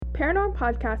Paranorm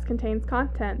podcast contains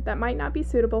content that might not be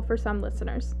suitable for some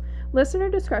listeners. Listener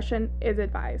discretion is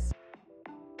advised.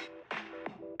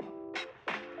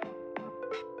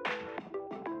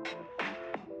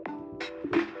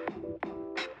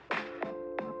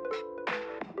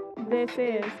 This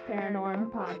is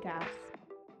Paranorm Podcast.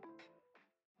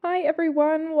 Hi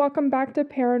everyone, welcome back to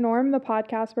Paranorm, the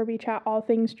podcast where we chat all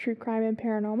things true crime and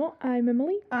paranormal. I'm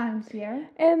Emily. I'm Sierra.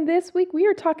 And this week we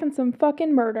are talking some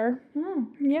fucking murder.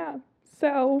 Yeah,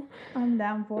 so... I'm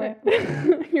down for it.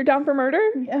 You're down for murder?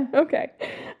 Yeah. Okay.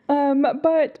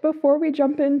 But before we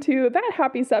jump into that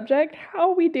happy subject,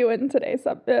 how are we doing today,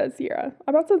 Sierra?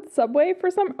 I about said Subway for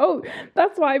some... Oh,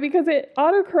 that's why, because it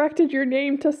auto-corrected your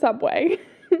name to Subway.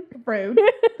 Rude.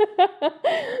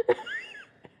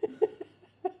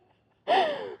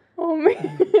 Oh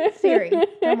man. Siri,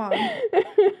 come on.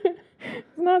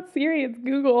 It's not Siri, it's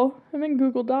Google. I'm in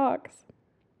Google Docs.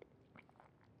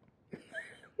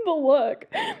 The look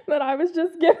that I was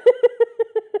just given.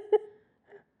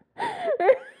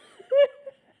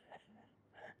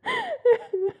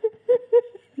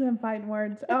 Them fighting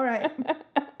words. All right.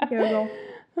 Google.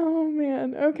 Oh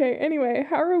man. Okay. Anyway,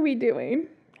 how are we doing?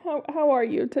 How are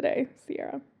you today,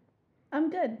 Sierra? I'm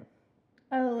good.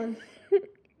 I was...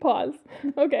 Pause.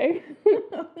 Okay.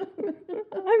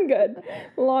 I'm good.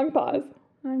 Long pause.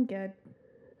 I'm good.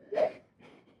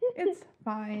 It's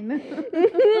fine.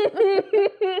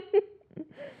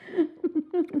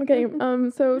 Okay,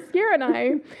 so Sierra and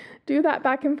I do that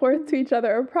back and forth to each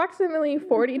other approximately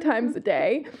 40 times a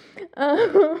day,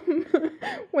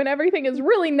 when everything is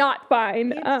really not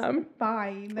fine. It's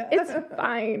fine. It's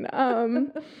fine.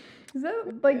 Is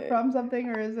that like from something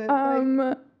or is it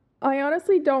like... I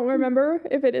honestly don't remember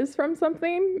if it is from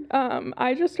something.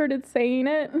 I just started saying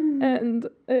it, and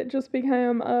it just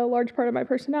became a large part of my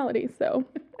personality, so.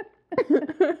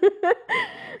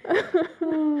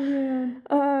 Oh,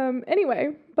 man. Anyway,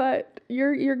 but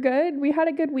you're good. We had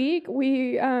a good week.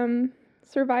 We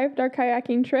survived our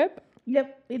kayaking trip.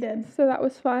 Yep, we did. So that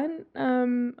was fun.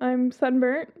 I'm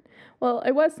sunburnt. Well,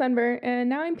 I was sunburnt, and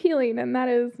now I'm peeling, and that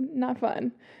is not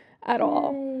fun at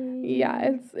all. Yay.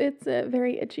 Yeah, it's a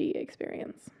very itchy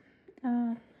experience.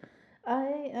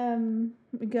 I am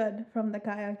good from the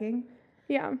kayaking.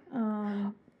 Yeah.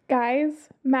 Guys,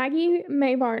 Maggie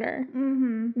May Varner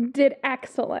did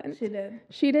excellent. She did.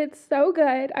 She did so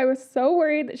good. I was so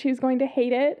worried that she was going to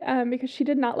hate it because she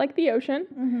did not like the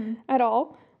ocean at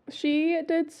all. She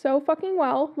did so fucking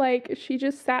well. Like, she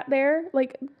just sat there.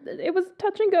 Like, it was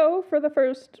touch and go for the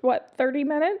first, 30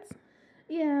 minutes?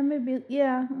 Yeah, maybe,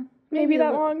 yeah. Maybe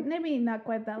that long? Maybe not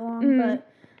quite that long, but,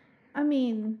 I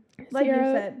mean, like Sierra,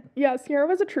 you said. Yeah, Sierra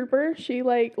was a trooper. She,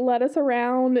 led us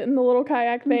around in the little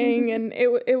kayak thing, and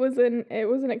it was an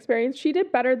experience. She did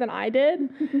better than I did,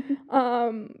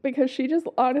 because she just,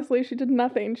 honestly, she did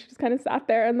nothing. She just kind of sat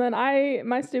there, and then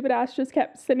my stupid ass just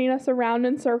kept sending us around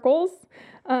in circles.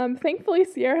 Thankfully,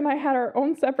 Sierra and I had our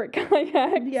own separate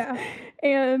kayaks. Yeah.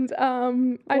 And,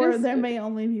 there may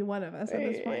only be one of us at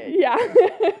this point. Yeah,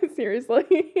 seriously.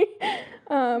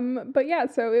 But yeah,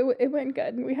 so it went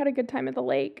good. We had a good time at the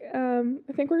lake. I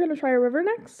think we're going to try a river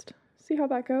next. See how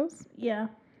that goes. Yeah.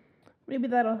 Maybe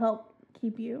that'll help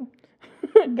keep you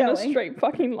in a straight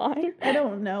fucking line. I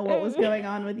don't know what was going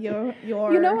on with your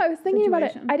You know, I was thinking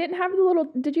situation. about it. I didn't have the little...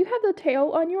 Did you have the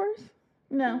tail on yours?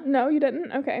 No. No, you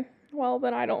didn't? Okay. Well,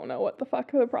 then I don't know what the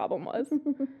fuck the problem was.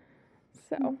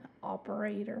 So.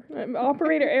 Operator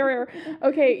error.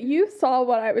 Okay, you saw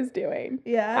what I was doing.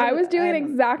 Yeah. I was doing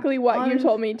exactly what you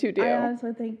told me to do. I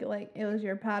honestly think, it was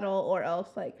your paddle or else,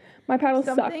 my paddle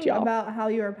sucked, something y'all. about how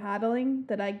you were paddling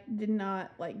that I did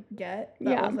not, get.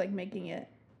 That was, making it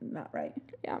not right.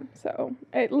 Yeah, so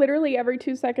it literally every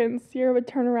 2 seconds, Sierra would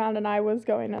turn around and I was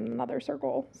going in another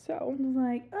circle, so. I was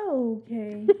like, oh,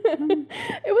 okay.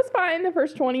 It was fine the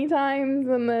first 20 times,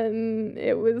 and then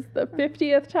it was the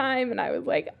 50th time, and I was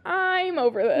like, I'm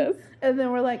over this. And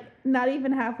then we're, not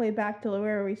even halfway back to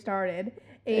where we started,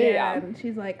 and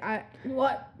she's like, I'm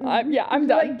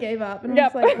done. Gave up, and I'm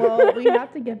just like, well, we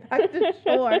have to get back to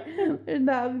shore. There's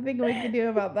nothing we can do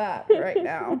about that right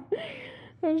now.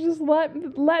 I was just let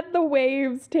the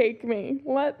waves take me.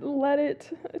 Let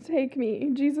it take me.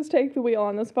 Jesus, take the wheel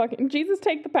on this fucking... Jesus,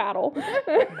 take the paddle.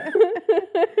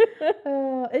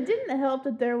 It didn't help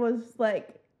that there was, a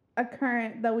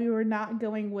current that we were not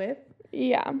going with.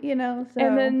 Yeah. So...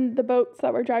 And then the boats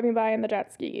that were driving by and the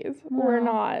jet skis were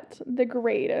not the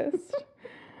greatest.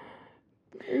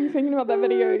 Are you thinking about that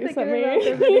video you sent me? About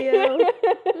the video.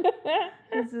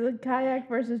 This is a kayak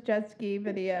versus jet ski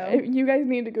video. You guys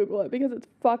need to Google it because it's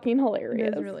fucking hilarious.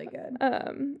 It is really good.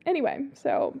 Anyway,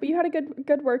 but you had a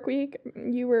good work week.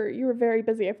 You were very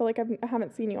busy. I feel like I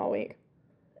haven't seen you all week.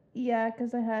 Yeah,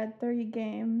 because I had 3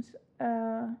 games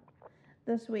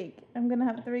this week. I'm gonna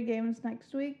have 3 games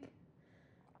next week,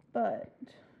 but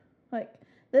like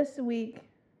this week,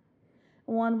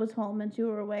 1 was home and 2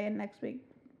 were away, and next week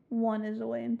 1 is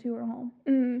away and 2 are home.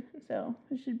 So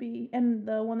it should be, and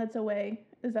the one that's away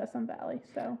is at Sun Valley.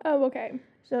 So. Oh, okay.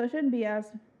 So it shouldn't be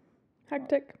as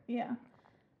hectic. Yeah.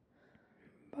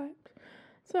 But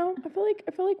so I feel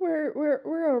like we're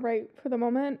all right for the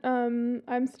moment.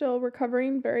 I'm still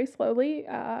recovering very slowly.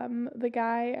 The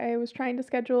guy, I was trying to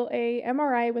schedule a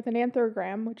MRI with an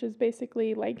anthogram, which is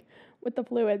basically like with the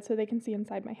fluid so they can see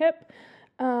inside my hip.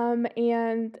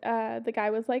 And the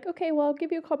guy was like, okay, well, I'll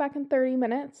give you a call back in 30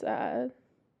 minutes.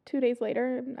 2 days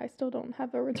later, and I still don't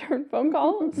have a return phone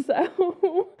call.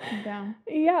 So, down.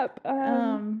 Yep.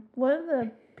 One of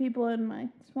the people in my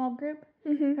small group,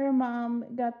 her mom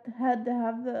had to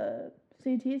have the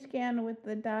CT scan with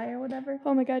the dye or whatever.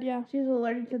 Oh my God, yeah. She was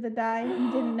allergic to the dye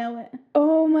and didn't know it.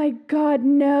 Oh my God,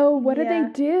 no. What did they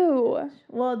do?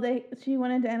 Well, she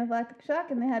went into anaphylactic shock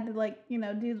and they had to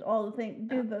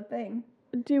do the thing.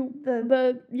 Do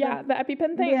the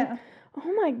EpiPen thing? Yeah.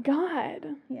 Oh my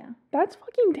God. Yeah. That's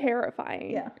fucking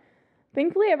terrifying. Yeah.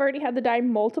 Thankfully, I've already had the dye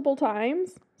multiple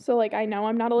times, so like I know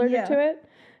I'm not allergic to it.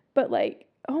 But like,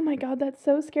 oh my God, that's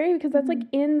so scary because that's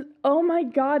oh my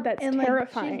God, that's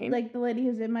terrifying. Like the lady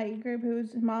who's in my group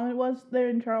whose mom it was, they're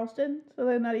in Charleston, so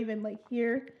they're not even like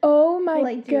here. Oh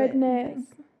my goodness.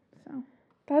 So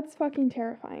that's fucking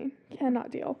terrifying.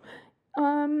 Cannot deal.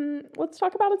 Let's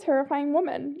talk about a terrifying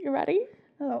woman. You ready?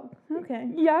 Oh, okay.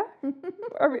 Yeah?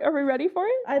 Are we ready for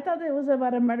it? I thought it was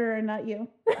about a murderer, not you.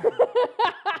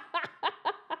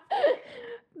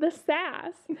 The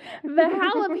sass. The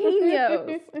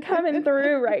jalapenos coming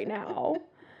through right now.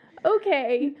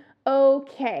 Okay.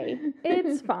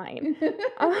 It's fine.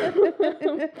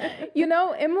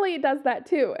 Emily does that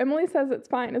too. Emily says it's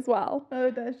fine as well.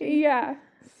 Oh, does she? Yeah.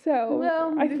 So,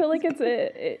 well, I feel like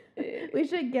we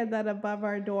should get that above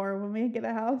our door when we get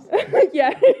a house.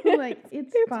 Yeah. Like,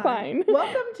 it's fine.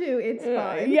 Welcome to It's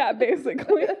Fine. Yeah,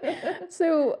 basically.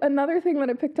 So, another thing that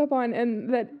I picked up on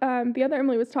and that the other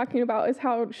Emily was talking about is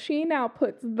how she now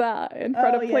puts the in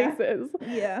front of places.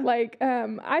 Yeah. Like,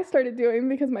 I started doing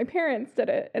because my parents did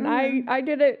it. And I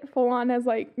did it full on as,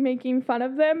 like, making fun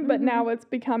of them. But now it's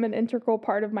become an integral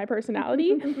part of my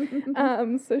personality.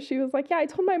 So, she was like, yeah, I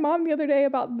told my mom the other day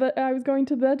about I was going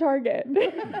to the Target.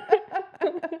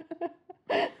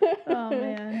 Oh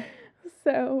man.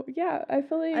 So yeah, I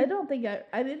feel like I don't think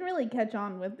I didn't really catch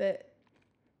on with it.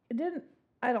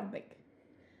 I don't think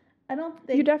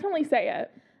you definitely say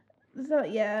it. So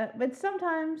yeah, but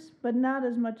sometimes, but not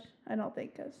as much. I don't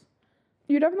think because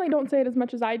you definitely don't say it as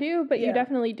much as I do, but you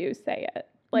definitely do say it.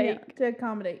 Like to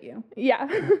accommodate you. Yeah.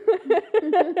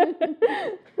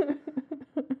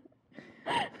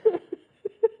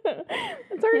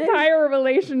 It's our entire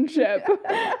relationship.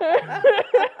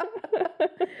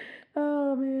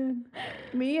 Oh man.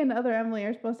 Me and other Emily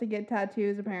are supposed to get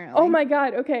tattoos apparently. Oh my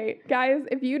God. Okay, guys,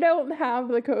 if you don't have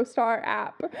the CoStar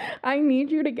app, I need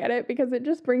you to get it because it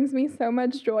just brings me so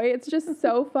much joy. It's just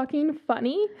so fucking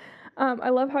funny. I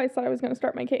love how I said I was going to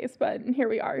start my case, but here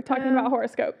we are talking about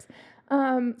horoscopes.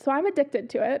 So I'm addicted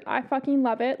to it. I fucking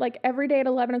love it. Like every day at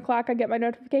 11 o'clock, I get my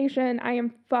notification. I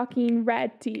am fucking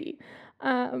ready.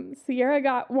 Sierra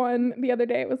got one the other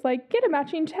day. It was like, get a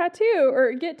matching tattoo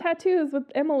or get tattoos with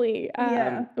Emily,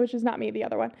 which is not me, the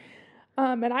other one.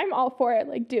 And I'm all for it.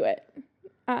 Like, do it.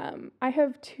 I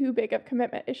have too big of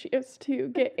commitment issues to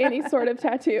get any sort of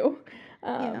tattoo.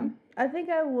 I think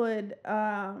I would,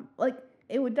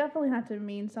 it would definitely have to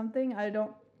mean something. I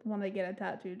don't want to get a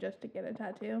tattoo just to get a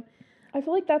tattoo. I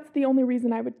feel like that's the only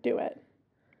reason I would do it.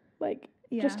 Like,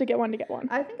 just to get one.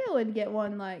 I think I would get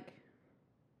one,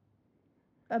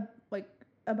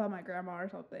 about my grandma or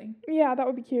something. Yeah, that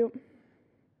would be cute.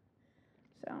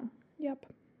 So. Yep.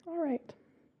 All right.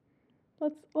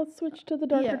 Let's switch to the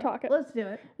darker topic. Let's do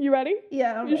it. You ready?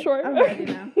 Yeah. You sure? I'm ready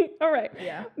now. All right.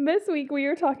 Yeah. This week we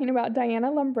are talking about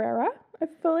Diana Lumbrera. I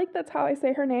feel like that's how I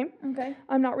say her name. Okay.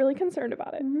 I'm not really concerned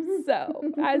about it. So,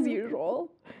 as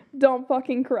usual, don't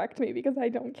fucking correct me because I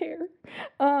don't care.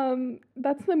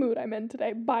 That's the mood I'm in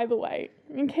today, by the way,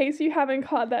 in case you haven't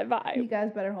caught that vibe. You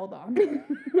guys better hold on.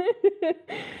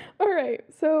 All right.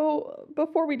 So,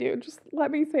 before we do, just let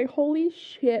me say, holy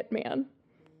shit, man.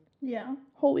 Yeah.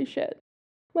 Holy shit.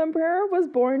 Lamprera was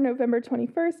born November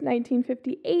 21st,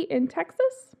 1958 in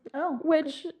Texas, Oh.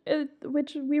 which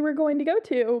we were going to go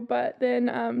to, but then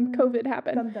COVID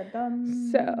happened. Dun, dun, dun.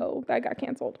 So that got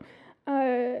canceled.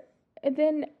 And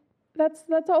then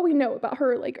that's all we know about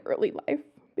her like early life.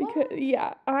 Because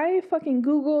I fucking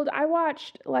Googled, I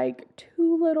watched like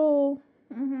 2 little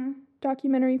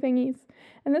documentary thingies,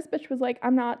 and this bitch was like,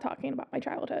 I'm not talking about my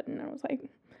childhood, and I was like,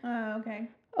 okay.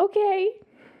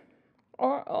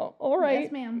 All right.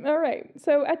 Yes, ma'am. All right.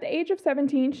 So at the age of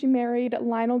 17, she married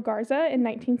Lionel Garza in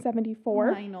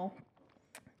 1974. Lionel.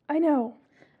 I know.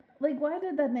 Like, why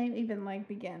did that name even, like,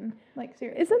 begin? Like,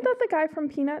 seriously. Isn't that the guy from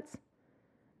Peanuts?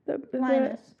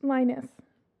 Linus. Linus?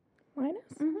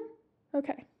 Mm-hmm.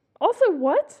 Okay. Also,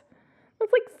 what?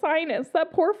 That's like sinus.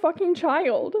 That poor fucking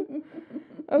child.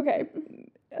 Okay.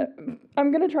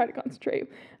 I'm going to try to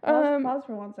concentrate. Pause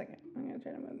for 1 second. I'm going to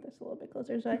try to move this a little bit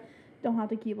closer so I don't have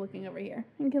to keep looking over here.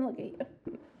 I can look at you.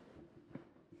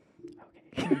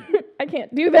 Okay. I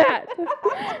can't do that.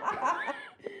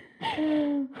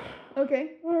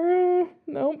 Okay.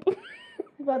 Nope. What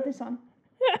about this one?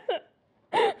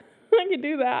 I can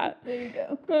do that. There you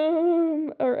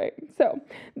go. All right. So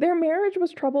their marriage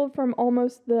was troubled from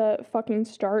almost the fucking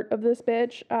start of this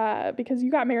bitch, because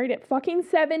you got married at fucking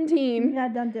 17. Yeah,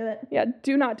 don't do it. Yeah,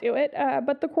 do not do it.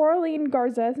 But the Coraline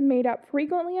Garzas made up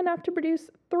frequently enough to produce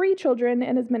 3 children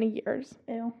in as many years.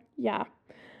 Ew. Yeah.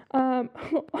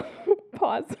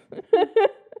 Pause.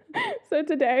 So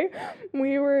today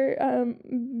we were,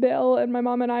 Bill and my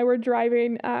mom and I were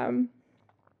driving,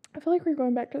 I feel like we're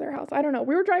going back to their house. I don't know.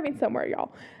 We were driving somewhere,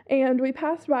 y'all. And we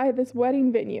passed by this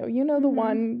wedding venue. You know, the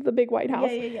one, the big white house.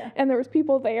 Yeah. And there was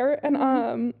people there. And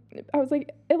I was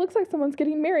like, it looks like someone's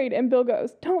getting married. And Bill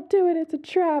goes, don't do it. It's a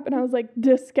trap. And I was like,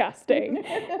 disgusting.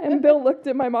 And Bill looked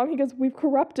at my mom. He goes, we've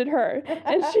corrupted her.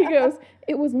 And she goes,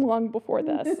 it was long before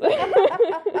this.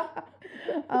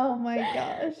 Oh my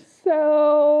gosh.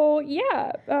 So,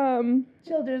 yeah.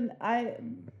 Children,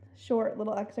 short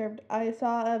little excerpt. I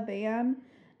saw a van,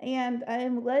 and I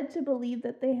am led to believe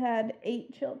that they had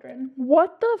 8 children.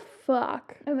 What the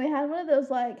fuck? And they had one of those,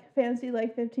 like, fancy,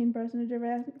 like, 15 passenger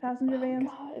vans.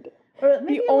 God. Or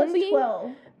maybe it was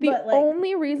 12. The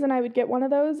only reason I would get one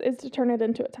of those is to turn it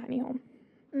into a tiny home.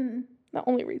 The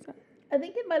only reason. I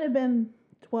think it might have been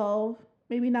 12.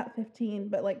 Maybe not 15,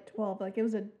 but, like, 12. Like, it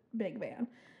was a big van.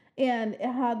 And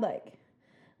it had, like,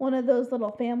 one of those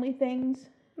little family things.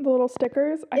 The little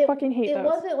stickers. I fucking hate those. It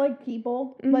wasn't like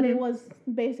people, but it was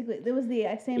basically, it was the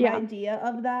same idea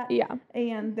of that. Yeah.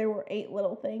 And there were 8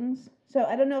 little things. So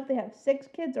I don't know if they have 6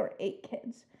 kids or 8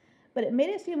 kids. But it made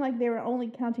it seem like they were only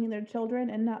counting their children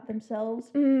and not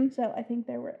themselves. So I think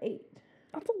there were 8.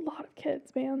 That's a lot of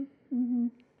kids, man.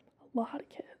 A lot of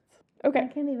kids. I Okay.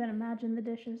 can't even imagine the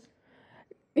dishes.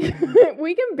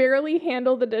 We can barely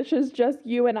handle the dishes, just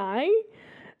you and I.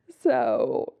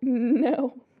 So,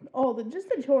 no. Oh, just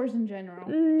the chores in general.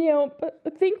 No, but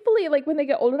thankfully, like, when they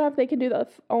get old enough, they can do their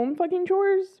own fucking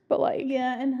chores. But, like...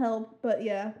 Yeah, and help.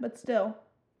 But still.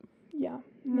 Yeah.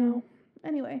 No.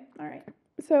 Anyway, all right.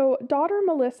 So, daughter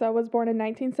Melissa was born in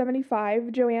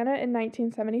 1975, Joanna in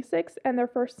 1976, and their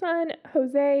first son,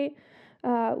 Jose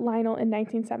Lionel, in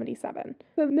 1977.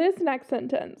 So, this next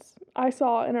sentence I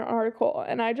saw in an article,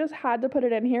 and I just had to put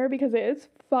it in here because it is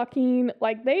fucking,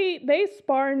 like, they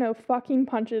spar no fucking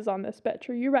punches on this bitch.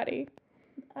 Are you ready?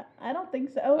 I don't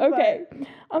think so. Okay. But...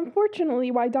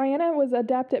 Unfortunately, while Diana was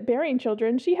adept at bearing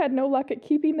children, she had no luck at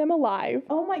keeping them alive.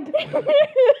 Oh my God.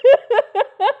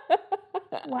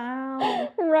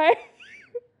 Wow. Right?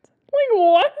 Like,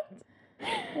 what?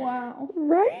 Wow.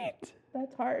 Right?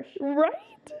 That's harsh.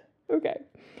 Right? Okay.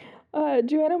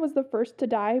 Joanna was the first to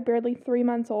die, barely 3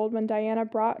 months old, when Diana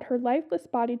brought her lifeless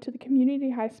body to the community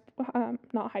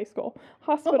hospital.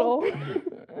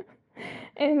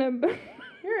 And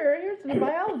here's the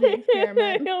biology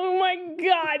experiment. Oh my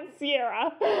God,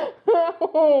 Sierra.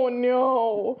 Oh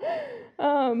no.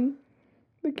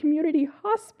 The community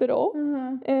hospital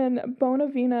in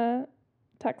Bonavina,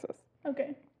 Texas.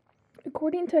 Okay.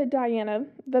 According to Diana,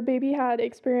 the baby had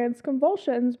experienced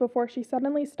convulsions before she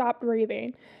suddenly stopped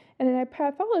breathing, and a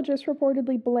pathologist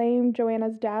reportedly blamed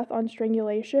Joanna's death on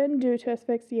strangulation due to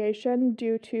asphyxiation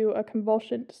due to a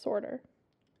convulsion disorder.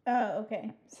 Oh,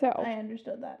 okay. So I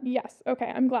understood that. Yes,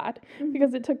 okay, I'm glad,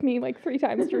 because it took me like 3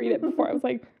 times to read it before I was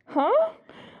like, huh?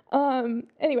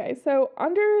 Anyway, so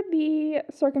under the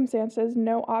circumstances,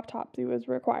 no autopsy was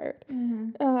required.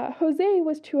 Jose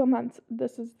was 2 months,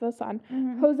 this is the son.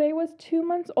 Jose was 2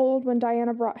 months old when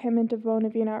Diana brought him into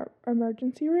Bonavina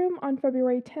emergency room on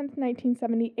February 10th,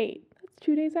 1978. That's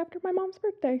 2 days after my mom's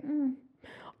birthday.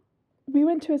 We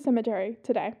went to a cemetery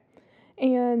today,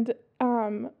 and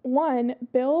One,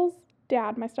 Bill's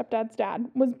dad, my stepdad's dad,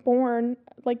 was born,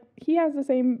 like, he has the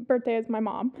same birthday as my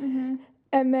mom. Mm-hmm.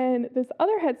 And then this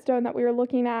other headstone that we were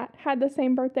looking at had the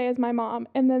same birthday as my mom.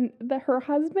 And then her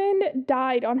husband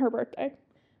died on her birthday.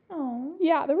 Oh.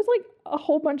 Yeah, there was like a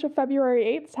whole bunch of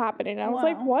February 8ths happening. I was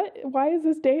like, Wow. what? Why is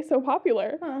this day so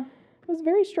popular? Huh. It was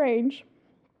very strange.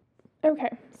 Okay,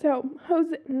 so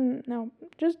Jose, no,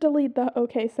 just delete the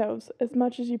okay so's as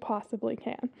much as you possibly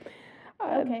can.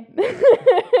 Okay.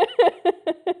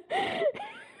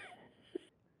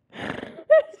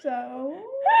 So.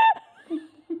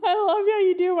 I love how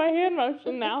you do my hand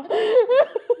motion now.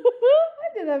 I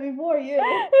did that before you.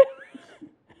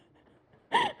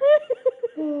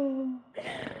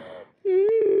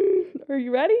 Are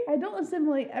you ready? I don't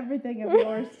assimilate everything of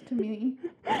yours to me.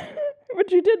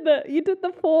 But you did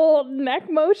the full neck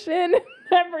motion,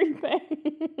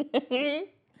 everything.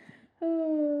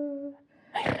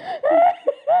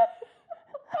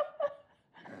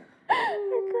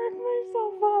 I cracked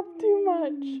myself up too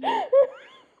much.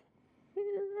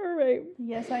 All right.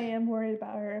 Yes, I am worried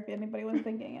about her, if anybody was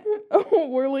thinking it. Oh,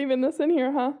 we're leaving this in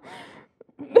here, huh?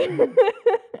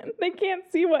 They can't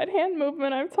see what hand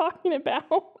movement I'm talking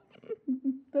about.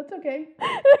 That's okay.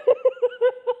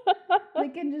 They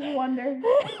can just wonder.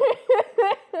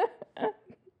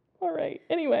 All right.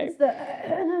 Anyway. It's the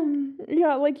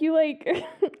Yeah,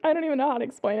 I don't even know how to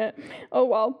explain it. Oh,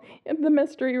 well. The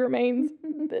mystery remains.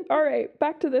 All right.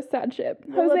 Back to this sad ship.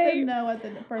 we'll let them know at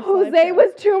the first live Jose show.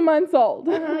 was 2 months old.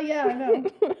 Yeah, I know.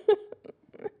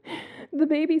 The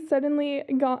baby suddenly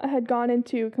had gone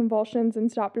into convulsions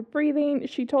and stopped breathing.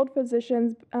 She told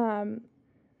physicians,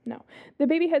 the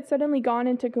baby had suddenly gone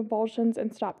into convulsions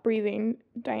and stopped breathing,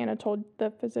 Diana told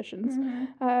the physicians.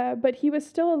 Mm-hmm. But he was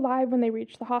still alive when they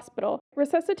reached the hospital.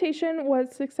 Resuscitation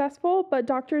was successful, but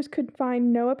doctors could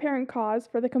find no apparent cause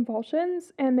for the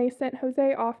convulsions, and they sent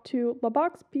Jose off to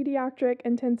Lubbock's Pediatric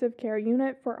Intensive Care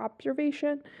Unit for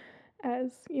observation,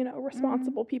 as,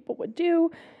 responsible people would do.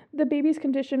 The baby's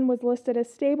condition was listed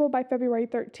as stable by February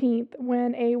 13th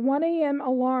when a 1 a.m.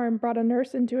 alarm brought a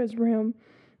nurse into his room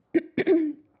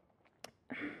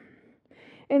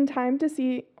in time to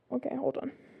see... Okay, hold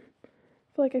on. I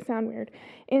feel like I sound weird.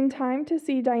 In time to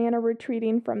see Diana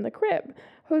retreating from the crib.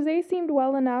 Jose seemed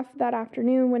well enough that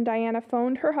afternoon when Diana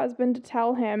phoned her husband to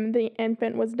tell him the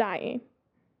infant was dying.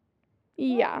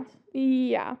 Yeah.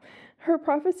 Her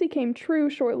prophecy came true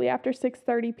shortly after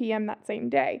 6:30 p.m. that same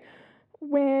day.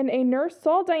 When a nurse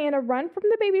saw Diana run from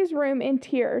the baby's room in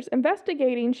tears,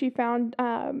 investigating, she found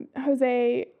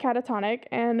Jose catatonic,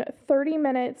 and 30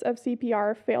 minutes of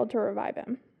CPR failed to revive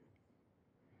him.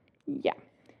 Yeah.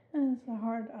 That's a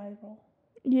hard eye roll.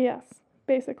 Yes,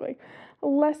 basically.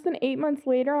 Less than 8 months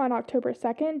later, on October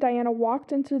 2nd, Diana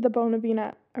walked into the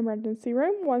Bonavina emergency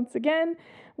room once again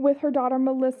with her daughter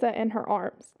Melissa in her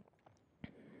arms.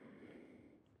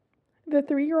 The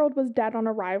 3-year-old was dead on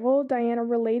arrival, Diana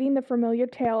relating the familiar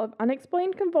tale of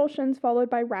unexplained convulsions followed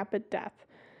by rapid death.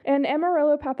 An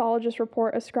Amarillo pathologist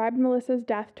report ascribed Melissa's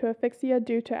death to asphyxia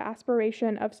due to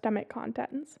aspiration of stomach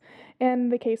contents,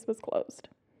 and the case was closed.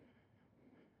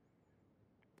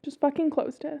 Just fucking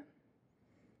closed it.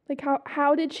 Like,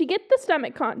 how did she get the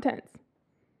stomach contents?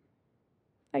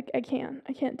 I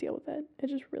can't deal with it. It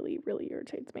just really, really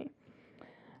irritates me.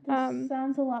 This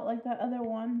sounds a lot like that other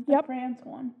one, the Yep. France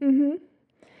one.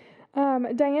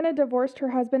 Diana divorced her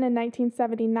husband in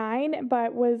 1979,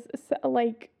 but was,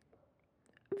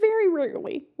 very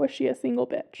rarely was she a single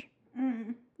bitch.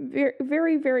 Very,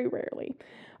 very, very rarely.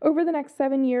 Over the next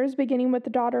 7 years, beginning with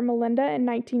the daughter Melinda in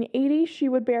 1980, she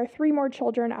would bear 3 more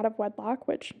children out of wedlock,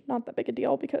 which, not that big a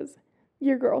deal because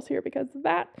your girl's here because of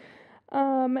that.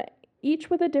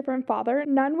 Each with a different father.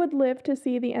 None would live to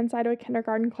see the inside of a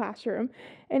kindergarten classroom,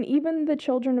 and even the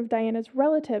children of Diana's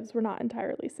relatives were not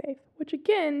entirely safe, which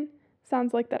again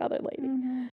sounds like that other lady.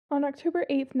 On October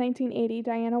 8th, 1980,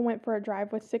 Diana went for a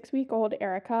drive with 6-week-old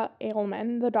Erica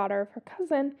Ailman, the daughter of her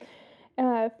cousin.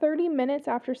 30 minutes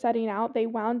after setting out, they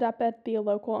wound up at the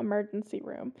local emergency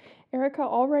room. Erica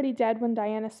already dead when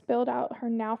Diana spilled out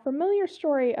her now familiar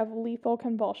story of lethal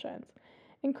convulsions.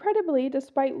 Incredibly,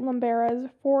 despite Lumbera's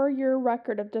 4-year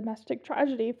record of domestic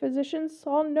tragedy, physicians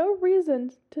saw no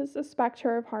reason to suspect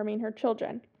her of harming her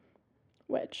children.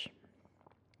 Which,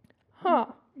 Yeah,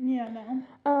 no.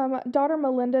 Daughter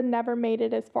Melinda never made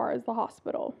it as far as the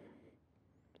hospital.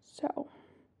 So.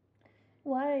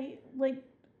 Why,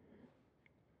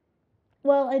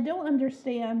 well, I don't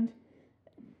understand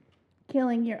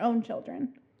killing your own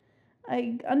children.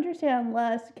 I understand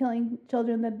less killing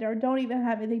children that don't even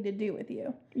have anything to do with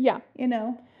you. Yeah. You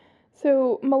know?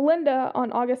 So, Melinda,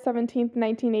 on August 17th,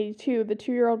 1982, the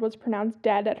 2-year-old was pronounced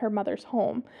dead at her mother's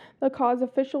home. The cause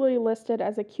officially listed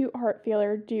as acute heart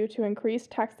failure due to increased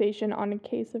taxation on a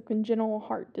case of congenital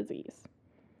heart disease.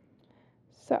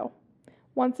 So,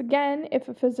 once again, if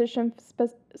a physician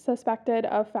suspected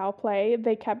of foul play,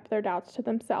 they kept their doubts to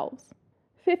themselves.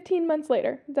 15 months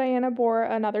later, Diana bore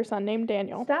another son named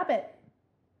Daniel. Stop it.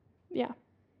 Yeah,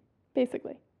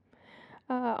 basically.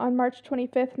 On March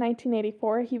 25th,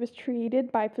 1984, he was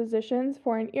treated by physicians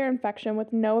for an ear infection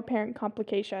with no apparent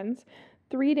complications.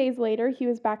 3 days later, he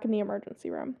was back in the emergency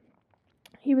room.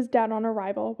 He was dead on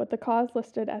arrival, with the cause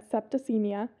listed as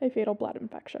septicemia, a fatal blood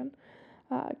infection.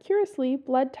 Curiously,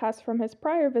 blood tests from his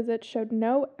prior visit showed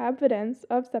no evidence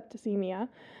of septicemia,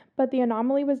 but the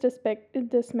anomaly was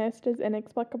dismissed as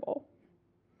inexplicable.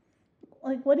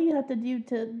 Like, what do you have to do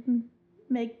to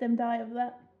make them die of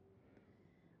that?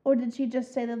 Or did she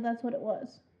just say that that's what it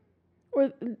was?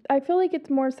 Or I feel like it's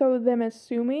more so them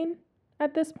assuming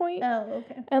at this point. Oh,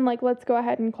 okay. And like, let's go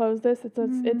ahead and close this. It's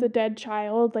a dead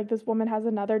child. Like, this woman has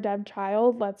another dead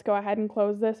child. Let's go ahead and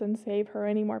close this and save her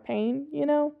any more pain, you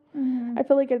know? Mm-hmm. I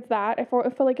feel like it's that. I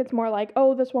feel like it's more like,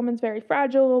 oh, this woman's very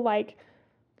fragile. Like,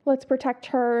 let's protect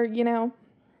her, you know?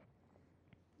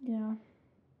 Yeah.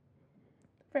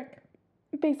 Frick.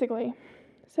 Basically.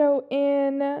 So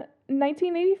in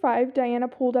 1985, Diana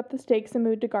pulled up the stakes and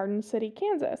moved to Garden City,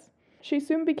 Kansas. She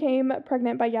soon became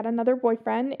pregnant by yet another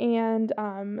boyfriend, and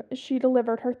she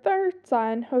delivered her third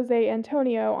son, Jose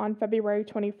Antonio, on February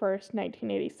 21st,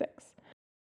 1986.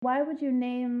 Why would you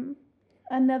name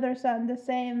another son the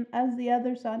same as the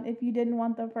other son if you didn't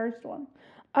want the first one?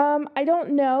 I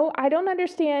don't know. I don't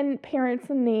understand parents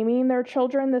naming their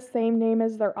children the same name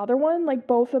as their other one. Like,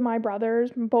 both of my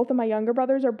younger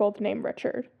brothers are both named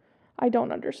Richard. I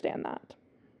don't understand that.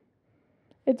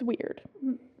 It's weird.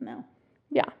 No.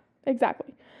 Yeah,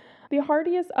 exactly. The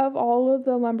hardiest of all of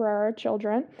the Lumbrera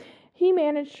children, he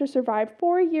managed to survive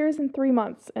 4 years and 3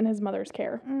 months in his mother's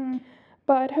care.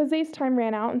 But Jose's time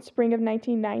ran out in spring of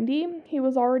 1990. He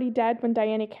was already dead when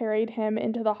Diana carried him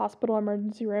into the hospital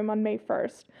emergency room on May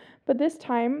 1st. But this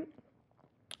time,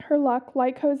 her luck,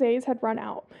 like Jose's, had run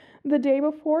out. The day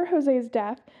before Jose's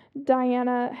death,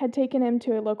 Diana had taken him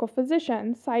to a local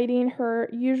physician, citing her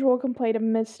usual complaint of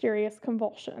mysterious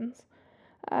convulsions.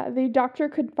 The doctor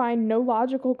could find no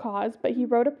logical cause, but he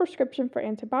wrote a prescription for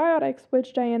antibiotics,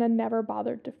 which Diana never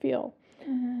bothered to feel.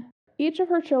 Each of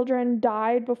her children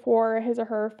died before his or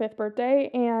her 5th birthday,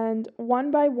 and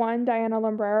one by one, Diana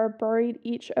Lumbrera buried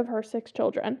each of her 6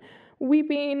 children,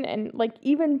 weeping and like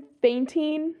even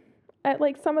fainting at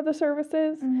like some of the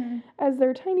services as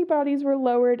their tiny bodies were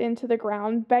lowered into the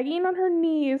ground, begging on her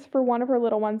knees for one of her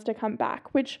little ones to come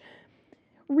back, which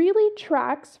really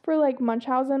tracks for like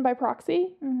Munchausen by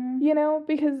proxy, you know,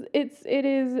 because it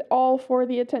is all for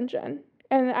the attention.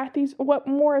 And at these, what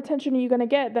more attention are you going to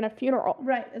get than a funeral?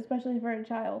 Right, especially for a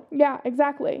child. Yeah,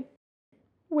 exactly.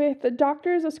 With the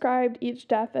doctors ascribed each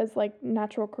death as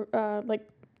natural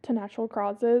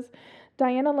causes,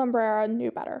 Diana Lumbrera knew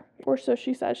better, or so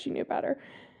she says she knew better.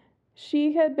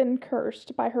 She had been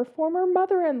cursed by her former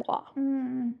mother-in-law.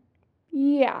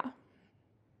 Yeah.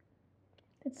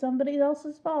 It's somebody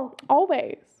else's fault.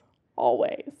 Always.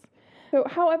 So,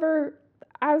 however,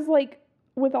 as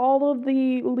with all of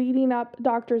the leading up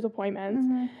doctor's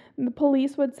appointments, the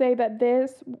police would say that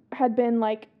this had been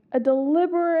a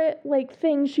deliberate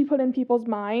thing she put in people's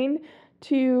mind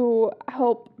to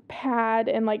help pad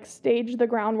and stage the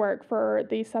groundwork for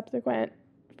the subsequent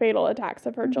fatal attacks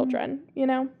of her children, you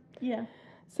know? Yeah.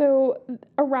 So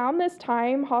around this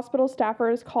time, hospital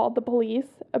staffers called the police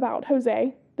about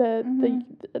Jose,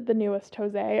 the newest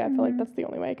Jose. I feel like that's the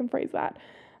only way I can phrase that.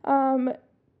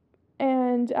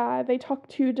 And they talked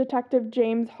to Detective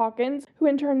James Hawkins, who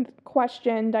in turn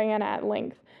questioned Diana at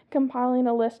length, compiling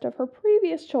a list of her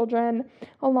previous children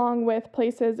along with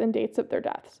places and dates of their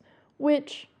deaths.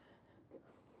 Which,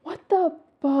 what the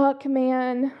fuck,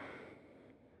 man?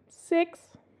 6?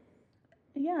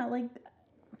 Yeah,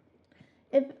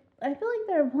 if I feel like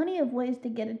there are plenty of ways to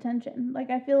get attention.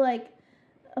 I feel like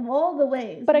of all the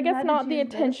ways. But I guess not the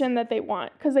attention that they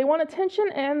want, because they want attention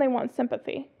and they want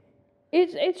sympathy.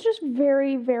 It's just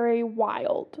very, very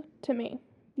wild to me,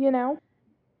 you know?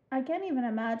 I can't even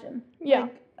imagine. Yeah.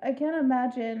 I can't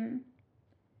imagine,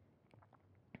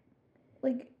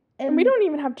 and we don't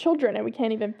even have children, and we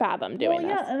can't even fathom doing this.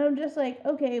 Yeah, and I'm just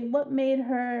okay, what made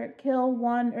her kill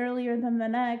one earlier than the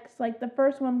next? The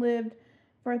first one lived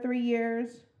for 3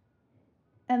 years,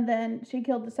 and then she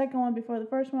killed the second one before the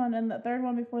first one, and the third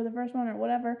one before the first one, or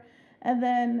whatever. And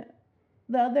then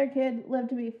the other kid lived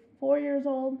to be 4 years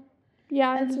old.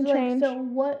 Yeah, and some change. So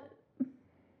what?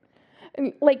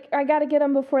 And, like, I gotta get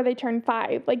them before they turn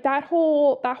 5. Like, that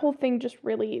whole thing just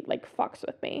really, like, fucks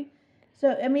with me.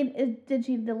 So, I mean, did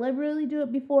she deliberately do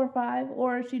it before 5,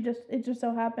 or it just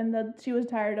so happened that she was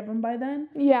tired of him by then?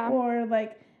 Yeah. Or,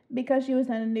 like, because she was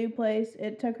in a new place,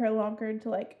 it took her longer to,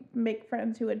 like, make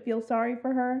friends who would feel sorry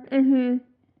for her? Mm-hmm.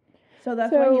 So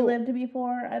that's why he lived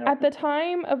before? At the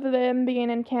time of them being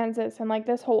in Kansas and, like,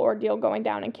 this whole ordeal going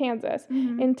down in Kansas,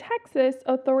 in Texas,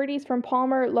 authorities from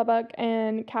Palmer, Lubbock,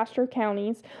 and Castro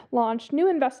counties launched new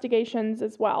investigations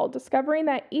as well, discovering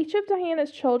that each of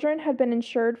Diana's children had been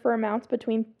insured for amounts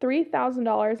between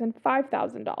 $3,000 and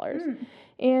 $5,000.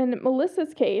 In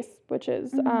Melissa's case, which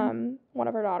is one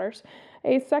of her daughters,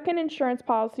 a second insurance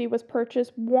policy was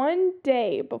purchased 1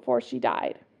 day before she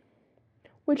died.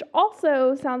 Which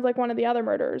also sounds like one of the other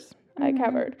murders I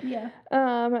covered. Yeah.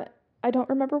 I don't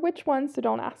remember which one, so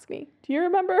don't ask me. Do you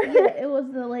remember? Yeah, it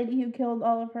was the lady who killed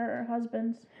all of her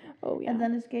husbands. Oh, yeah. And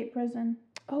then escaped prison.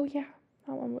 Oh, yeah.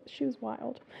 That one, she was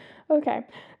wild. Okay.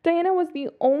 Diana was the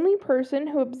only person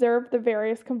who observed the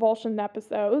various convulsion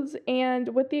episodes, and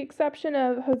with the exception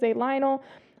of Jose Lionel,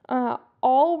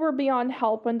 all were beyond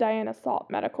help when Diana sought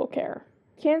medical care.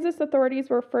 Kansas authorities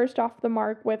were first off the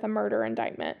mark with a murder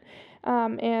indictment.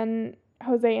 And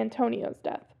Jose Antonio's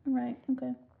death. Right,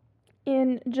 okay.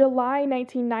 In July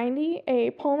 1990,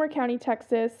 a Palmer County,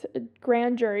 Texas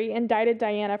grand jury indicted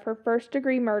Diana for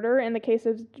first-degree murder in the case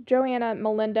of Joanna,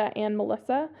 Melinda, and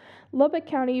Melissa. Lubbock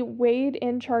County weighed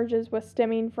in charges with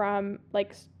stemming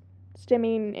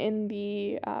in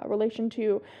the relation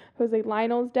to Jose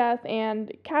Lionel's death,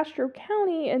 and Castro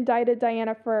County indicted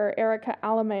Diana for Erica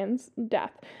Alaman's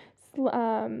death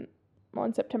on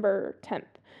September 10th.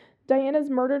 Diana's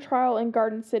murder trial in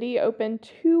Garden City opened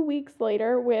 2 weeks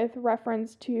later with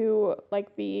reference to, like,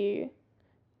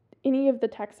 any of the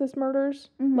Texas murders,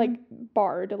 like,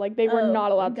 barred. Like, they were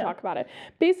not allowed to talk about it.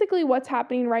 Basically, what's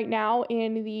happening right now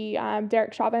in the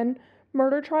Derek Chauvin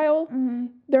murder trial,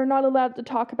 they're not allowed to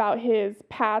talk about his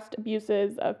past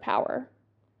abuses of power.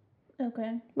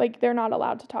 Okay. Like, they're not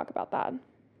allowed to talk about that.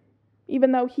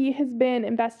 Even though he has been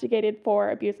investigated for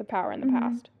abuse of power in the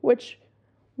past. Which,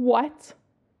 what?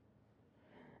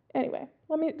 Anyway,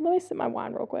 let me sip my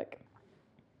wine real quick.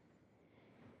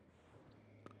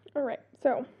 All right,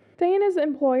 so Diana's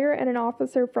employer and an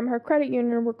officer from her credit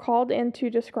union were called in to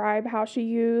describe how she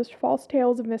used false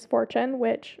tales of misfortune,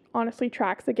 which honestly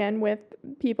tracks again with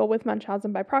people with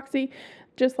Munchausen by proxy,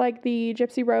 just like the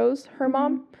Gypsy Rose, her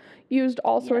mom, used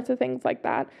all sorts of things like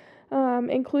that,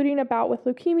 including a bout with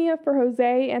leukemia for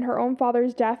Jose and her own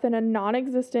father's death in a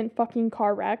non-existent fucking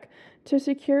car wreck, to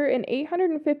secure an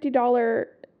 $850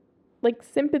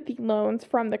 sympathy loans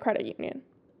from the credit union.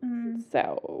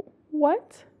 So,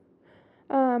 what?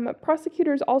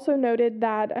 Prosecutors also noted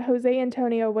that Jose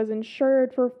Antonio was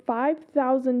insured for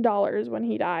 $5,000 when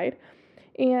he died,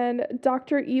 and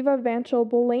Dr. Eva Vanchel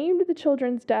blamed the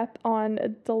children's death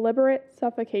on deliberate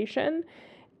suffocation.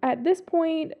 At this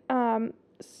point,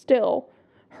 still,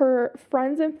 her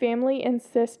friends and family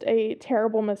insist a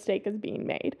terrible mistake is being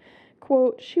made.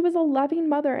 Quote, "She was a loving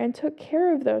mother and took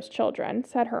care of those children,"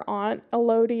 said her aunt,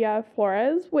 Elodia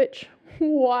Flores, which,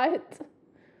 what?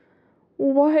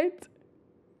 What?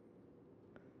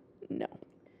 No.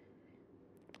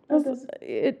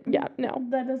 No.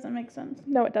 That doesn't make sense.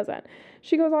 No, it doesn't.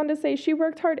 She goes on to say she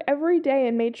worked hard every day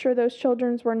and made sure those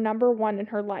children were number one in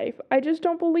her life. I just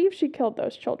don't believe she killed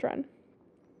those children.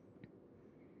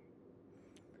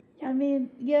 I mean,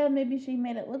 yeah, maybe she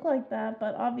made it look like that,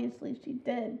 but obviously she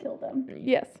did kill them.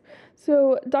 Yes.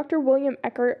 So Dr. William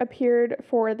Eckert appeared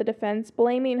for the defense,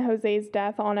 blaming Jose's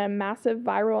death on a massive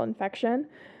viral infection.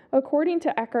 According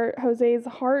to Eckert, Jose's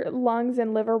heart, lungs,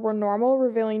 and liver were normal,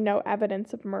 revealing no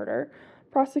evidence of murder.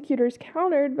 Prosecutors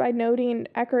countered by noting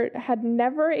Eckert had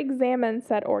never examined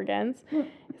said organs,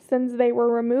 since they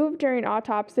were removed during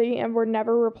autopsy and were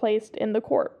never replaced in the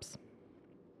corpse.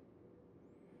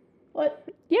 What?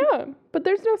 Yeah, but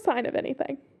there's no sign of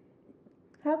anything.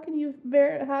 How can you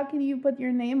put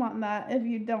your name on that if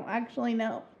you don't actually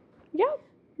know?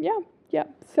 Yeah.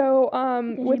 So,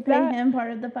 Did with you pay that, him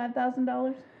part of the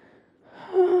 $5,000?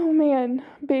 oh man,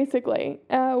 basically,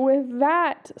 with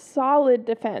that solid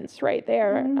defense right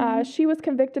there, she was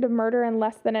convicted of murder in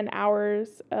less than an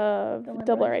hour's of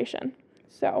deliberation.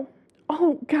 So,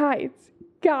 oh guys,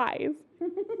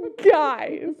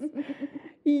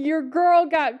 your girl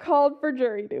got called for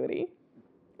jury duty,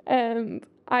 and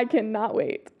I cannot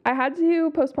wait. I had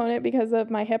to postpone it because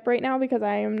of my hip right now, because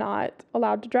I am not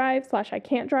allowed to drive / I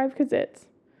can't drive because it's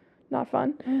not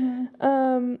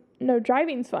fun. No,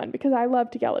 driving's fun because I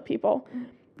love to yell at people.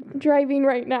 Driving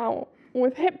right now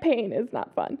with hip pain is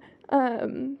not fun.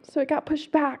 So it got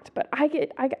pushed back, but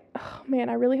oh man,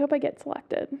 I really hope I get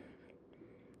selected.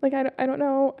 Like, I don't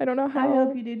know how. I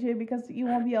hope you do too, because you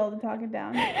won't be able to talk it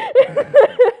down.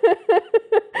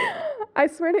 I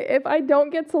swear to, if I don't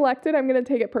get selected, I'm going to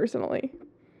take it personally.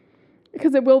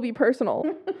 Because it will be personal.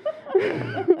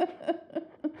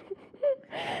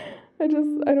 I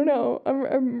don't know.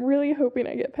 I'm really hoping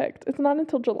I get picked. It's not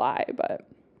until July, but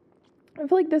I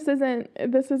feel like this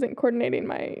isn't coordinating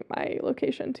my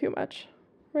location too much,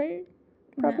 right?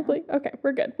 Probably. No. Okay,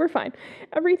 we're good. We're fine.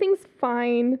 Everything's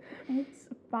fine. It's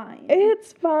fine.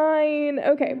 It's fine.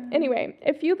 Okay. Anyway,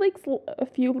 a few leaks.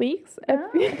 I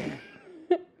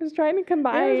was trying to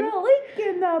combine. There's a leak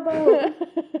in the boat.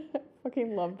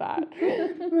 Fucking love that.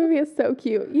 The movie is so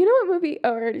cute. You know what movie? Oh,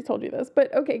 I already told you this.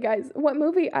 But okay, guys, what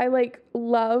movie I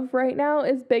love right now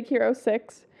is Big Hero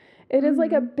 6. It is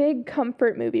like a big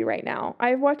comfort movie right now.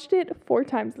 I've watched it 4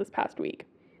 times this past week.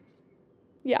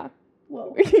 Yeah.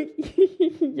 Whoa.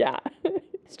 Yeah.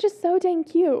 It's just so dang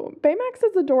cute. Baymax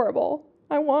is adorable.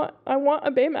 I want a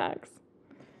Baymax.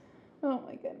 Oh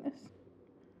my goodness.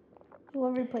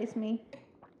 You'll replace me.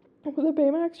 With a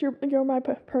Baymax? You're my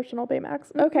personal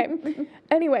Baymax. Okay.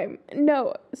 Anyway,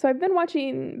 no. So I've been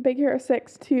watching Big Hero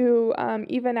 6 to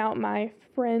even out my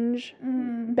Fringe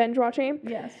binge watching.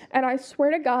 Yes. And I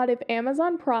swear to God, if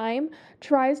Amazon Prime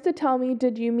tries to tell me,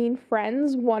 did you mean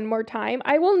Friends one more time,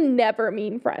 I will never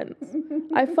mean Friends.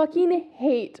 I fucking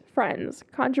hate Friends.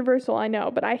 Controversial, I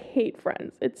know, but I hate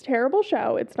Friends. It's a terrible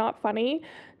show. It's not funny.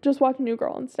 Just watch New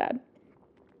Girl instead.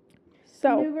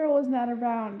 So New Girl was not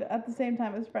around at the same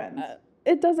time as Friends.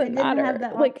 It doesn't matter. Have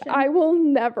that like, option. I will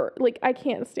never, I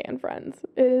can't stand Friends.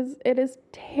 It is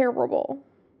terrible.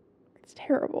 It's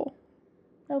terrible.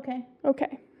 Okay.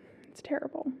 It's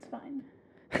terrible. It's fine.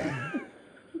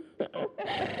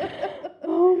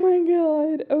 Oh my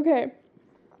God. Okay.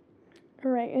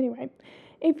 All right. Anyway,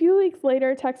 a few weeks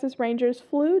later, Texas Rangers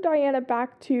flew Diana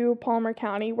back to Palmer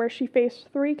County, where she faced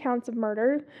 3 counts of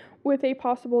murder with a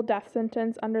possible death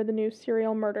sentence under the new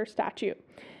serial murder statute.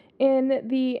 In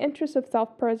the interest of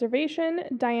self-preservation,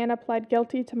 Diana pled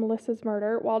guilty to Melissa's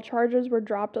murder, while charges were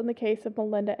dropped on the case of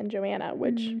Melinda and Joanna,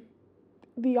 which,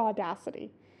 the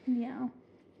audacity. Yeah.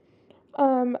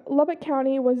 Lubbock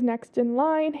County was next in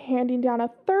line, handing down a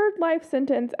 3rd life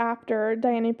sentence after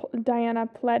Diana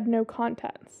pled no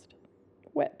contest,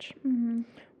 which,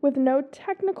 with no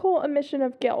technical admission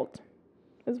of guilt,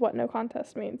 is what no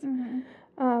contest means,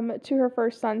 to her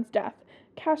first son's death.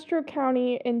 Castro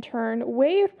County, in turn,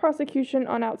 waived prosecution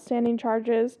on outstanding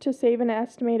charges to save an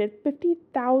estimated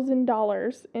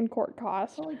 $50,000 in court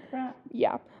costs. Holy crap.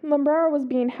 Yeah. Lambrera was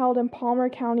being held in Palmer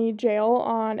County Jail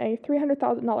on a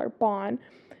 $300,000 bond,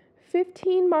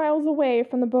 15 miles away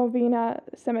from the Bovina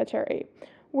Cemetery,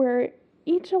 where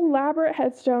each elaborate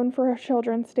headstone for her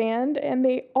children stand, and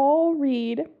they all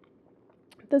read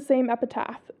the same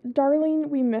epitaph: "Darling,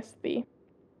 we miss thee."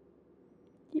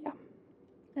 Yeah.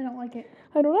 I don't like it.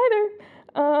 I don't either.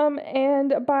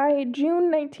 And by June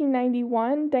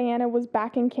 1991, Diana was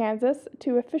back in Kansas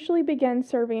to officially begin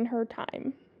serving her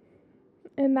time.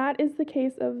 And that is the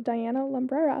case of Diana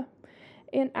Lambrera,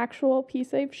 an actual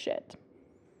piece of shit.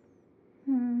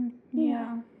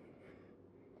 Yeah.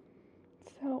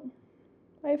 So,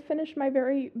 I finished my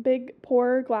very big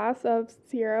pour glass of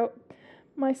Sierra.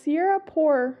 My Sierra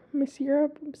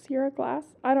glass?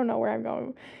 I don't know where I'm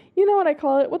going. You know what I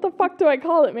call it. What the fuck do I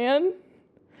call it, man?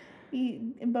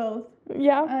 Both.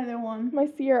 Yeah. Either one. My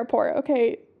Sierra pour.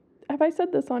 Okay. Have I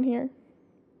said this on here?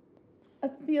 I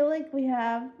feel like we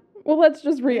have. Well, let's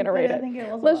just reiterate I it. think it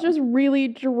was Let's just really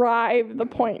drive the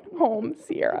point home,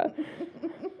 Sierra.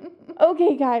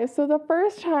 Okay, guys. So the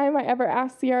first time I ever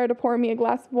asked Sierra to pour me a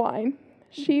glass of wine,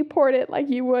 she poured it like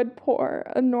you would pour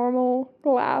a normal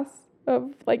glass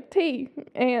of tea,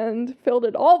 and filled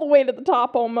it all the way to the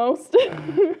top almost.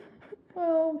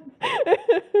 Well,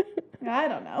 I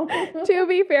don't know. To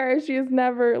be fair, she's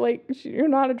never you're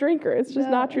not a drinker. It's just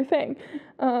not your thing.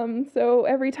 So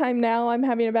every time now I'm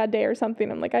having a bad day or something,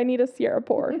 I'm like, I need a Sierra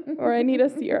pour or I need a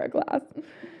Sierra glass,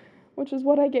 which is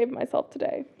what I gave myself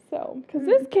today. So, because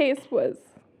this case was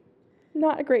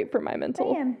not great for my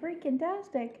mental. Man,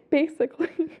 freaking-tastic. Basically.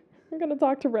 I'm going to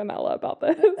talk to Renella about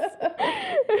this.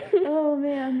 Oh,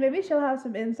 man. Maybe she'll have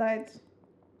some insights.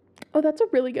 Oh, that's a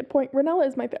really good point. Renella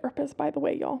is my therapist, by the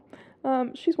way, y'all.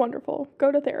 She's wonderful.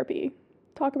 Go to therapy.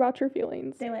 Talk about your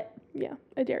feelings. Do it. Yeah,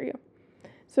 I dare you.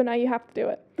 So now you have to do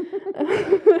it.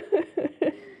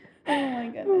 Oh, my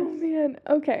goodness. Oh, man.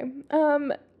 Okay.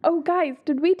 Guys,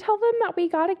 did we tell them that we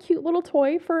got a cute little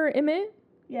toy for Emmett?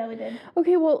 Yeah, we did.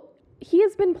 Okay, well, he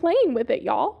has been playing with it,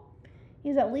 y'all.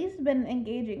 He's at least been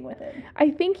engaging with it. I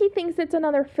think he thinks it's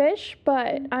another fish,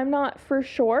 but I'm not for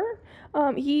sure.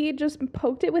 He just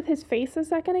poked it with his face a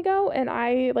second ago, and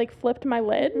I like flipped my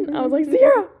lid. I was like,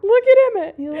 Sierra, look at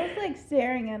him! He was like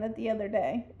staring at it the other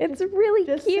day. It's really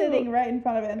Just cute. sitting right in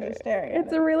front of it and just staring at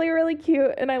It's it. really, really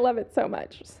cute, and I love it so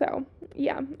much. So,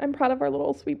 yeah, I'm proud of our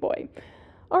little sweet boy.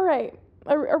 All right,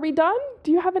 are we done?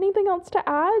 Do you have anything else to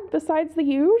add besides the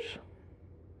huge?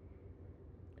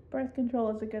 Birth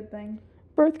control is a good thing.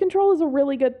 Birth control is a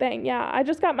really good thing. Yeah, I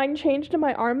just got mine changed to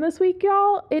my arm this week,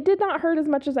 y'all. It did not hurt as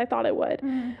much as I thought it would.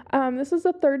 This is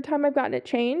the third time I've gotten it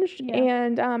changed, Yeah.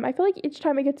 and I feel like each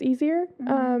time it gets easier.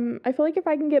 I feel like if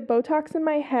I can get Botox in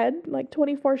my head, like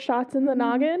 24 shots in the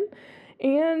noggin,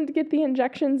 and get the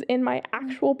injections in my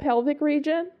actual pelvic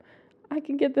region, I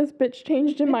can get this bitch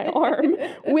changed in my arm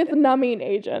with numbing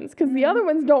agents, because the other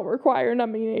ones don't require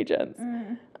numbing agents.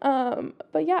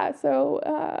 But yeah, so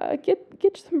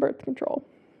get some birth control.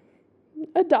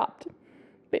 Adopt,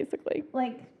 basically.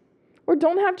 Like, Or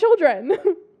don't have children.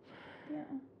 yeah.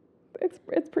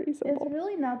 It's pretty simple. It's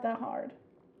really not that hard.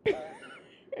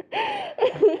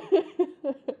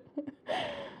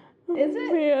 Is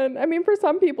it? Man, I mean, for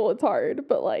some people it's hard,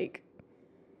 but like,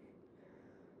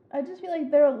 I just feel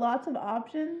like there are lots of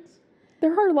options.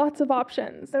 there are lots of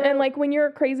options. There And are- like, when you're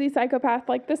a crazy psychopath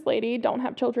like this lady, don't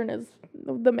have children is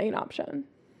the main option.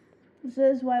 This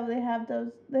is why they have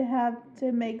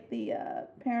to make the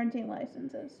parenting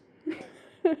licenses.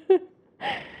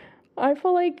 I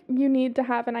feel like you need to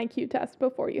have an IQ test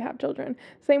before you have children.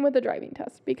 Same with the driving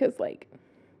test, because like,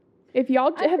 if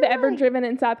y'all I have feel ever like- driven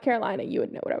in South Carolina, you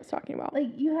would know what I was talking about. Like,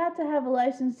 you have to have a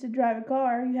license to drive a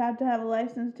car. You have to have a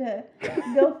license to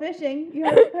go fishing. You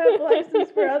have to have a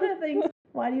license for other things.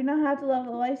 Why do you not have to have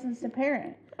a license to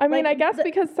parent? I mean, like, I guess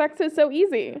because sex is so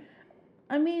easy.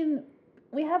 I mean,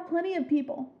 we have plenty of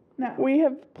people now. We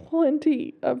have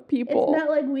plenty of people. It's not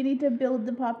like we need to build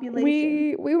the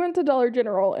population. We went to Dollar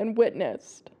General and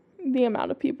witnessed the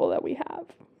amount of people that we have.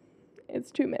 It's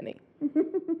too many.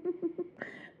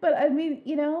 But I mean,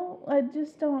 I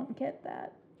just don't get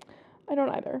that. I don't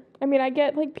either. I mean, I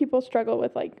get like people struggle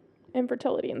with like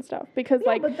infertility and stuff because Yeah,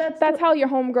 like but that's how your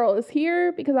homegirl is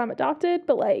here because I'm adopted,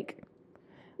 but like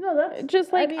No, that's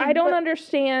just like I don't but-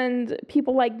 understand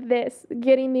people like this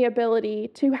getting the ability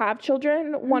to have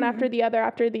children one after the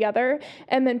other,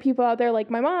 and then people out there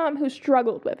like my mom who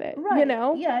struggled with it. Right. You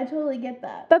know? Yeah, I totally get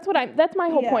that. That's my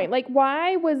whole Yeah. point. Like,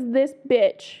 why was this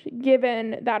bitch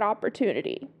given that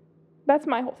opportunity? That's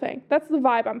my whole thing. That's the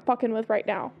vibe I'm fucking with right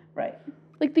now. Right.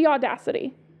 Like the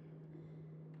audacity.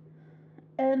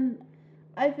 And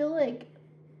I feel like,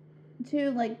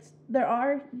 too, like, there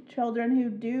are children who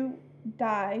do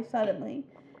die suddenly.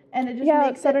 And it just Yeah,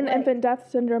 makes sudden it, like, infant death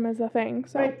syndrome is a thing.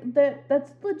 So right,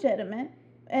 that's legitimate.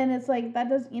 And it's like, that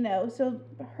does, so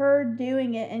her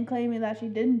doing it and claiming that she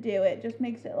didn't do it just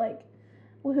makes it like,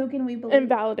 well, who can we believe?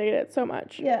 invalidate it so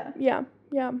much. Yeah. Yeah.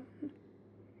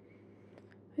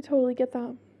 I totally get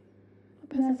that.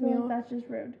 It And I pisses feel me like off. that's just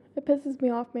rude. It pisses me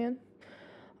off, man.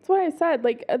 That's what I said.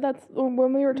 Like, that's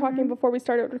when we were talking before we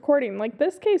started recording. Like,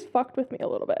 this case fucked with me a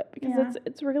little bit because Yeah.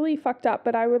 it's really fucked up.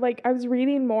 But I was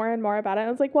reading more and more about it.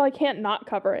 I was like, well, I can't not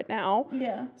cover it now.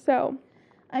 Yeah. So,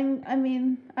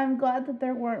 I'm glad that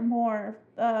there weren't more,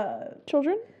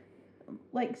 children?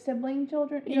 like sibling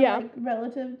children, Yeah. like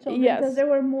relative children. Yes. Because there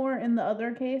were more in the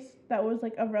other case that was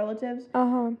like of relatives.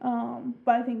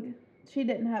 But I think she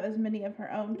didn't have as many of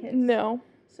her own kids. No.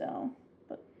 So,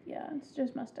 but yeah, it's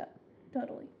just messed up.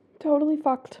 Totally. Totally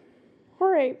fucked. All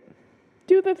right.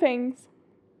 Do the things.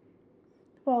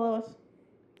 Follow us.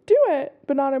 Do it,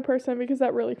 but not in person because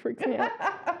that really freaks me out.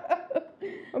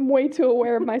 I'm way too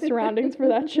aware of my surroundings for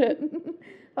that shit.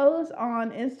 Follow us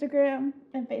on Instagram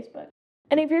and Facebook.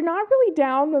 And if you're not really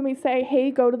down when we say,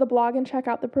 hey, go to the blog and check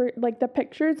out the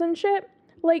pictures and shit,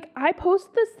 like, I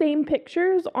post the same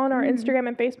pictures on our Instagram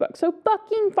and Facebook. So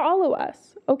fucking follow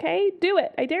us, okay? Do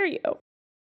it. I dare you.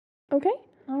 Okay?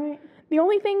 All right. The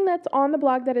only thing that's on the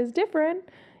blog that is different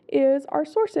is our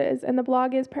sources, and the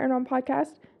blog is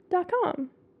paranormalpodcast.com.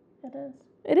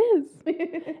 It is.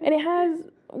 It is. And it has,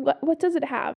 what does it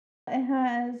have? It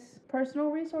has personal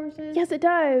resources. Yes, it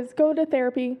does. Go to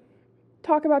therapy.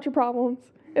 Talk about your problems.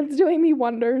 It's doing me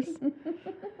wonders.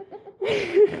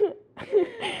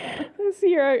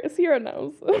 Sierra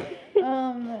knows.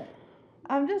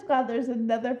 I'm just glad there's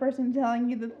another person telling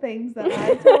you the things that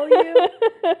I tell you,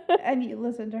 and you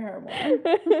listen to her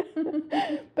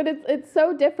more. But it's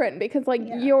so different because like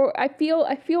Yeah. I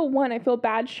feel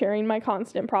bad sharing my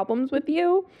constant problems with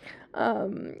you.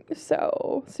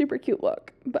 So super cute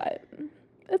look, but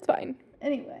it's fine.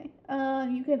 Anyway,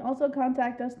 you can also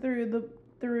contact us through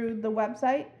through the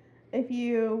website. If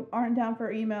you aren't down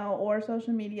for email or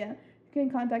social media, you can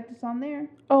contact us on there.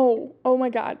 Oh my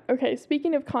God. Okay,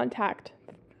 speaking of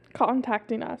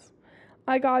contacting us,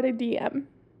 I got a DM.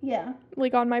 Yeah.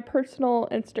 Like on my personal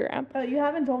Instagram. Oh, you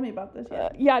haven't told me about this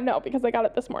yet. Yeah, no, because I got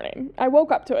it this morning. I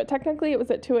woke up to it. Technically, it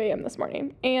was at 2 a.m. this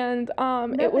morning. And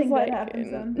it was like,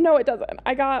 no, it doesn't.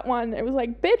 I got one. It was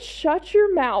like, bitch, shut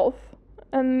your mouth.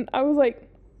 And I was like,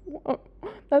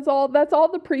 that's all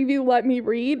the preview let me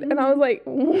read. Mm-hmm. And I was like,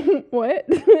 what?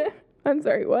 I'm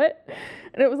sorry, what?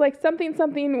 And it was like, something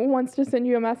wants to send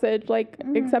you a message, like,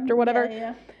 accept or whatever.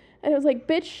 Yeah. And it was like,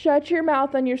 bitch, shut your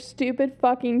mouth on your stupid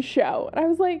fucking show. And I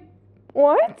was like,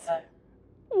 what?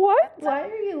 What? Why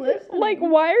are you listening? Like,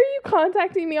 why are you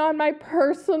contacting me on my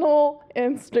personal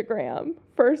Instagram,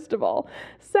 first of all?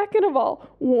 Second of all,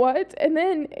 what? And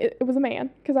then it was a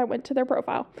man, because I went to their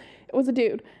profile. It was a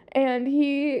dude. And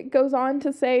he goes on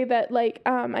to say that, like,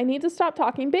 I need to stop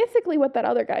talking. Basically what that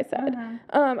other guy said.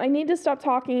 I need to stop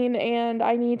talking, and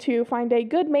I need to find a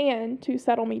good man to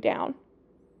settle me down.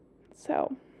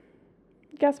 So...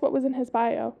 guess what was in his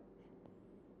bio?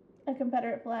 A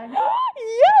Confederate flag.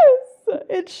 Yes!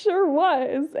 It sure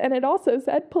was. And it also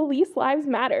said police lives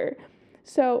matter.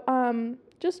 So,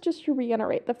 just to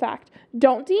reiterate the fact,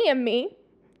 don't DM me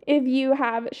if you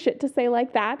have shit to say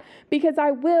like that, because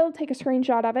I will take a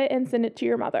screenshot of it and send it to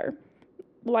your mother,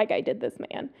 like I did this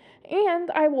man. And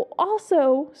I will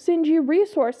also send you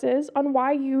resources on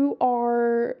why you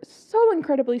are so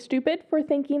incredibly stupid for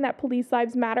thinking that police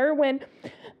lives matter when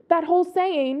that whole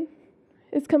saying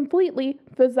is completely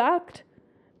physicked,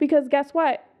 because guess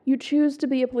what? You choose to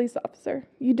be a police officer.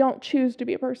 You don't choose to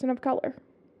be a person of color.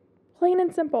 Plain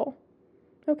and simple.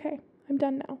 Okay, I'm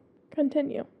done now.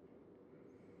 Continue.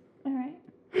 All right.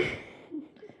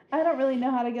 I don't really know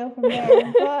how to go from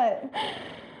there, but...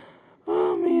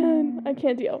 Oh, man. I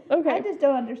can't deal. Okay. I just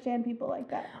don't understand people like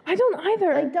that. I don't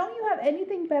either. Like, don't you have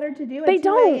anything better to do They at 2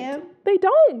 don't. a.m.? They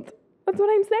don't. That's what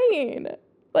I'm saying.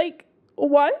 Like,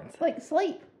 what? Like,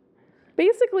 sleep.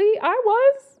 Basically, I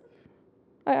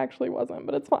actually wasn't,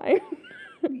 but it's fine.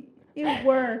 You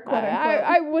were, quote unquote.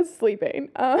 I was sleeping.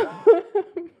 As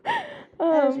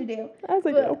you do. As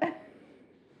I do.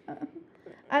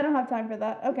 I don't have time for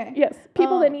that. Okay. Yes,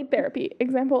 people that need therapy.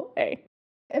 Example A.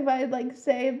 If I, like,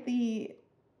 save the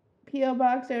P.O.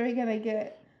 box, are we going to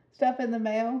get stuff in the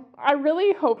mail? I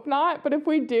really hope not, but if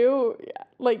we do,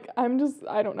 like, I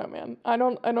don't know, man. I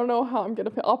don't know how I'm going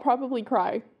to feel. I'll probably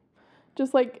cry.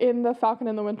 Just like in the Falcon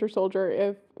and the Winter Soldier,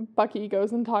 if Bucky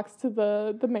goes and talks to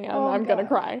the man, I'm going to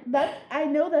cry. I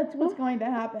know that's what's going to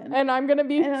happen. And I'm going to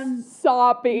be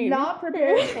sobbing. Not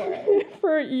prepared for it.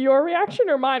 For your reaction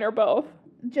or mine or both?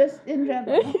 Just in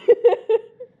general.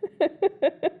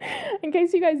 In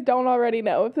case you guys don't already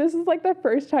know, if this is like the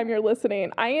first time you're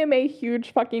listening, I am a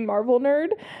huge fucking Marvel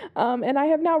nerd, and I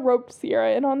have now roped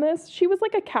Sierra in on this. She was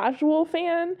like a casual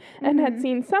fan and had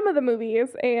seen some of the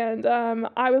movies, and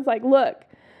I was like, look,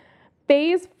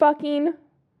 phase fucking,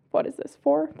 what is this,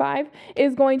 4, 5,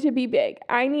 is going to be big.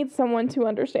 I need someone to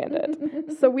understand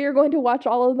it. So we are going to watch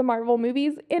all of the Marvel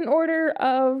movies in order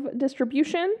of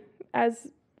distribution, as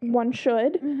one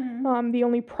should. The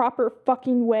only proper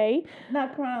fucking way.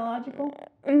 Not chronological?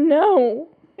 No.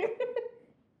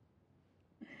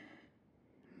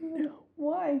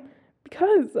 Why?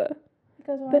 Because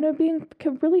why? then it would be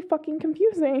really fucking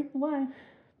confusing. Why?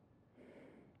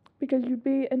 Because you'd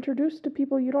be introduced to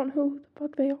people you don't know who the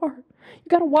fuck they are. You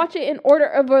gotta watch it in order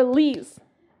of release.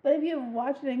 But if you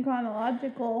watch it in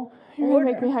chronological You're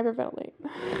order, gonna make me hyperventilate.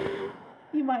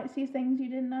 You might see things you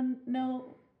didn't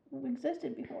know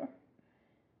existed before.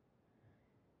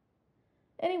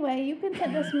 Anyway, you can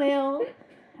send us mail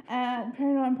at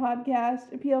Paranormal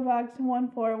Podcast, P.O. Box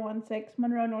 1416,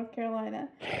 Monroe, North Carolina.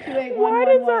 Why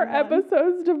does our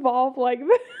episodes devolve like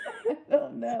this? I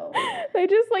don't know. They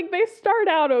just, like, they start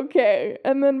out okay,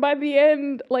 and then by the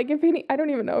end, like, I don't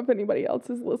even know if anybody else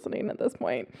is listening at this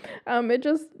point. It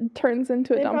just turns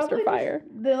into a dumpster fire.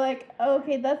 They're like, oh,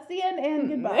 okay, that's the end, and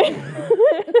goodbye.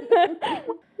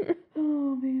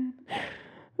 Oh, man.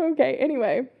 Okay,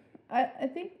 anyway. I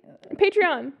think...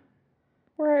 Patreon.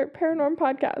 We're a Paranorm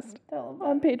Podcast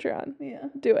on Patreon. Yeah.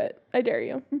 Do it. I dare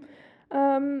you.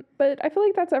 But I feel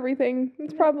like that's everything.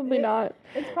 It's probably not.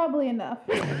 It's probably enough.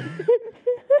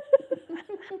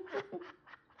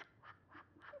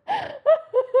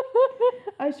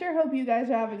 I sure hope you guys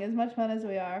are having as much fun as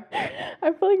we are.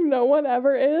 I feel like no one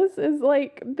ever is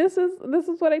like, this is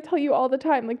what I tell you all the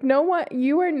time. Like,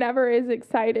 you are never as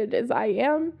excited as I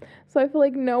am. So I feel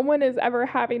like no one is ever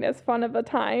having as fun of a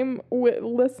time with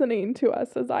listening to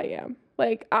us as I am.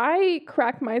 Like, I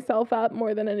crack myself up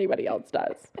more than anybody else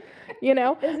does. you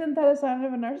know? Isn't that a sign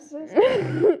of a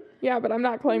narcissist? Yeah, but I'm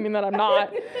not claiming that I'm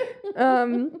not.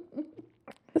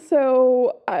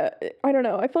 So I don't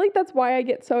know. I feel like that's why I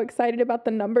get so excited about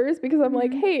the numbers, because I'm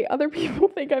like, hey, other people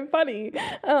think I'm funny.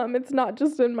 It's not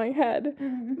just in my head,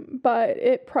 but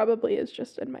it probably is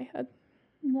just in my head.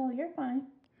 No, you're fine.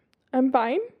 I'm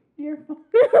fine. You're fine.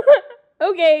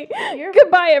 Okay. You're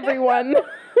Goodbye, everyone.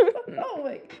 Oh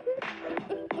my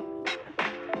God.